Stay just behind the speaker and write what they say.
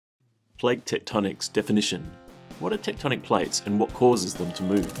Plate tectonics definition. What are tectonic plates and what causes them to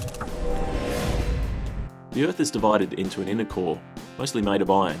move? The Earth is divided into an inner core, mostly made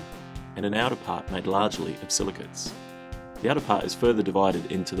of iron, and an outer part made largely of silicates. The outer part is further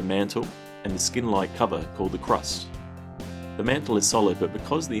divided into the mantle and the skin-like cover called the crust. The mantle is solid, but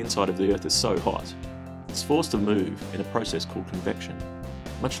because the inside of the Earth is so hot, it's forced to move in a process called convection,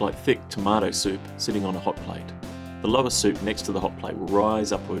 much like thick tomato soup sitting on a hot plate. The lower soup next to the hot plate will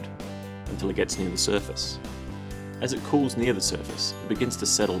rise upward until it gets near the surface. As it cools near the surface, it begins to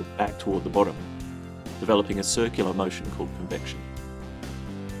settle back toward the bottom, developing a circular motion called convection.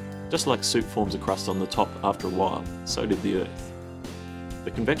 Just like soup forms a crust on the top after a while, so did the Earth.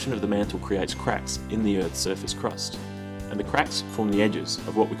 The convection of the mantle creates cracks in the Earth's surface crust, and the cracks form the edges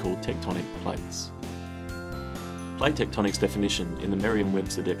of what we call tectonic plates. Plate tectonics definition in the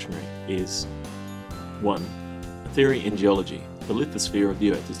Merriam-Webster dictionary is 1. A theory in geology. The lithosphere of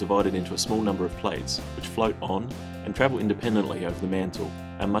the Earth is divided into a small number of plates which float on and travel independently over the mantle,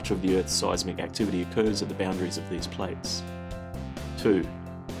 and much of the Earth's seismic activity occurs at the boundaries of these plates. 2.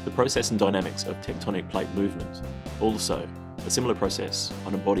 The process and dynamics of tectonic plate movement. Also, a similar process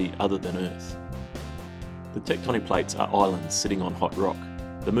on a body other than Earth. The tectonic plates are islands sitting on hot rock.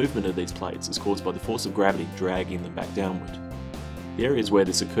 The movement of these plates is caused by the force of gravity dragging them back downward. The areas where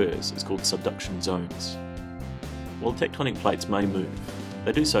this occurs is called subduction zones. While tectonic plates may move,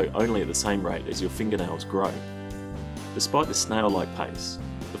 they do so only at the same rate as your fingernails grow. Despite this snail-like pace,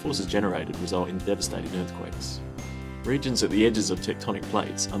 the forces generated result in devastating earthquakes. Regions at the edges of tectonic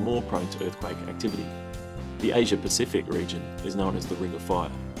plates are more prone to earthquake activity. The Asia-Pacific region is known as the Ring of Fire.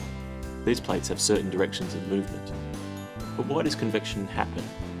 These plates have certain directions of movement. But why does convection happen?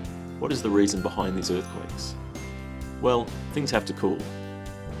 What is the reason behind these earthquakes? Well, things have to cool.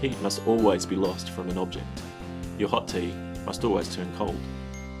 Heat must always be lost from an object. Your hot tea must always turn cold,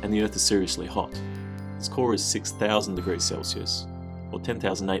 and the Earth is seriously hot. Its core is 6,000 degrees Celsius, or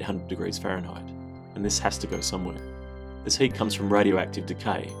 10,800 degrees Fahrenheit, and this has to go somewhere. This heat comes from radioactive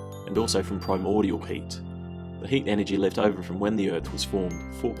decay, and also from primordial heat, the heat energy left over from when the Earth was formed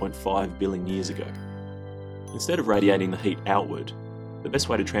 4.5 billion years ago. Instead of radiating the heat outward, the best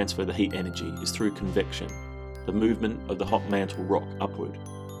way to transfer the heat energy is through convection, the movement of the hot mantle rock upward.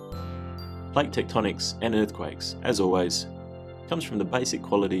 Plate tectonics and earthquakes, as always, comes from the basic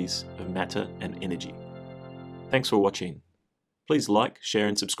qualities of matter and energy. Thanks for watching. Please like, share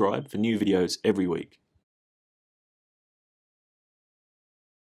and subscribe for new videos every week.